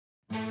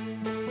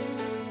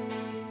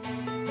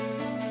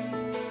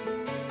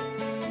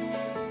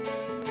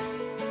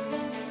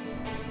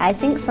I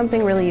think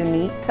something really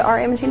unique to our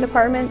imaging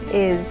department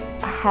is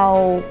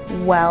how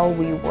well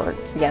we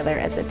work together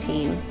as a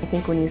team. I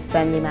think when you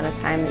spend the amount of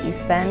time that you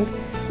spend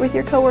with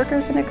your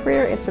coworkers in a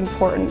career, it's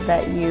important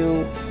that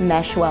you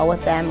mesh well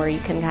with them, or you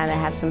can kind of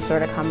have some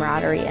sort of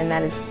camaraderie, and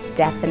that is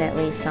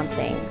definitely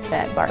something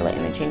that Bartlett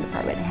Imaging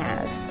Department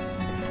has.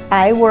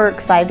 I work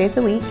 5 days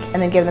a week,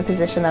 and then given the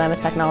position that I'm a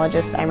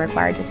technologist, I'm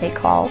required to take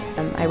call.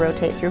 I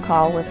rotate through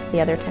call with the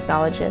other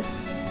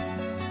technologists.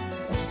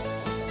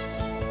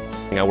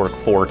 I work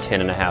 4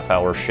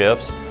 10.5-hour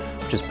shifts,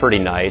 which is pretty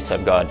nice.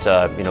 I've got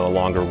a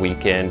longer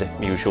weekend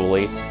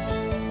usually.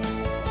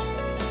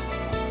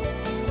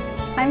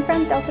 I'm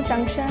from Delta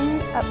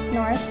Junction up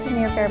north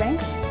near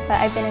Fairbanks,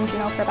 but I've been in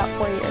Juneau for about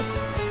 4 years.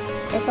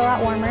 It's a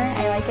lot warmer,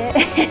 I like it.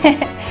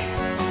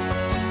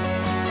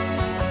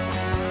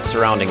 The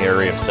surrounding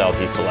area of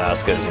Southeast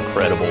Alaska is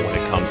incredible when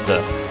it comes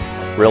to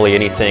really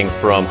anything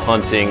from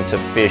hunting to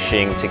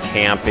fishing to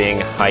camping,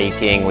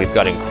 hiking. We've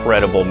got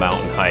incredible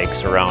mountain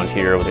hikes around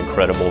here with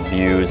incredible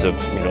views of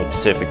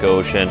Pacific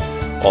Ocean.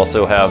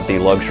 Also have the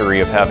luxury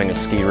of having a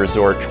ski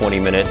resort 20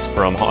 minutes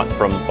from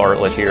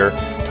Bartlett here.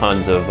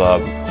 Tons of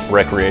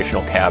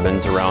recreational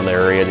cabins around the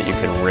area that you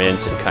can rent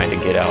and kind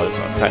of get out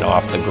kind of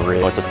off the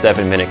grid. It's a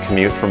 7-minute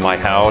commute from my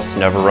house,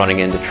 never running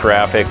into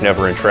traffic,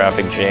 never in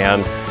traffic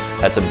jams.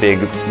 That's a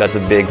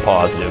big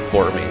positive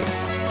for me.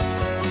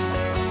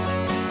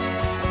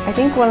 I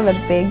think one of the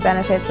big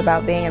benefits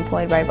about being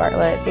employed by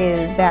Bartlett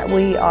is that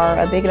we are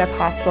a big enough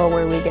hospital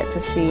where we get to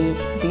see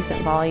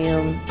decent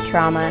volume,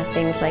 trauma,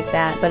 things like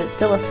that, but it's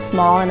still a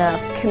small enough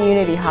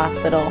community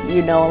hospital.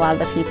 You know a lot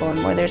of the people,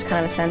 and where there's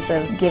kind of a sense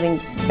of giving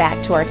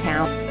back to our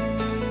town.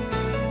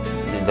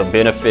 The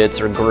benefits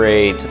are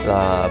great,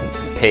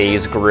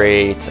 pay's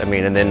great,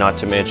 and then not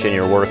to mention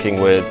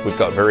we've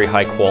got very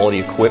high quality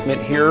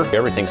equipment here.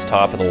 Everything's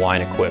top of the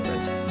line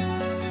equipment.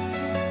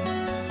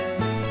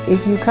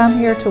 If you come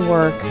here to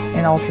work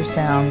in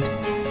ultrasound,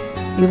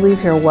 you leave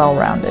here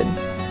well-rounded.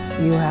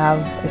 You have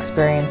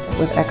experience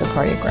with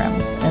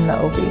echocardiograms in the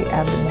OB,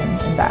 abdomen,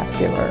 and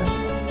vascular.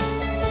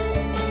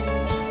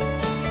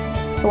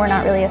 So we're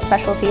not really a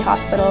specialty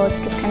hospital, it's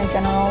just kind of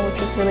general,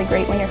 which is really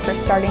great when you're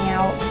first starting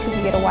out because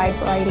you get a wide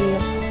variety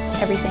of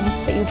everything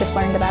that you just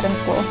learned about in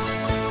school.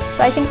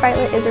 So I think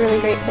Bartlett is a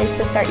really great place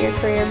to start your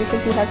career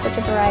because you have such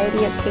a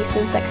variety of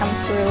cases that come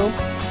through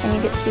and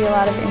you get to see a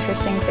lot of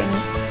interesting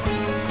things.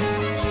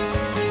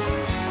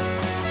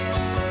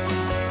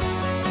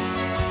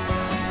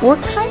 We're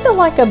kind of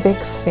like a big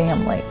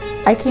family.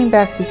 I came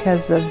back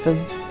because of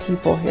the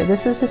people here.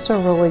 This is just a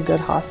really good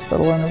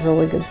hospital and a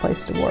really good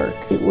place to work.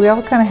 We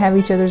all kind of have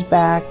each other's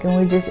back,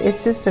 and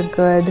it's just a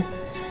good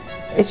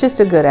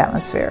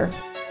atmosphere.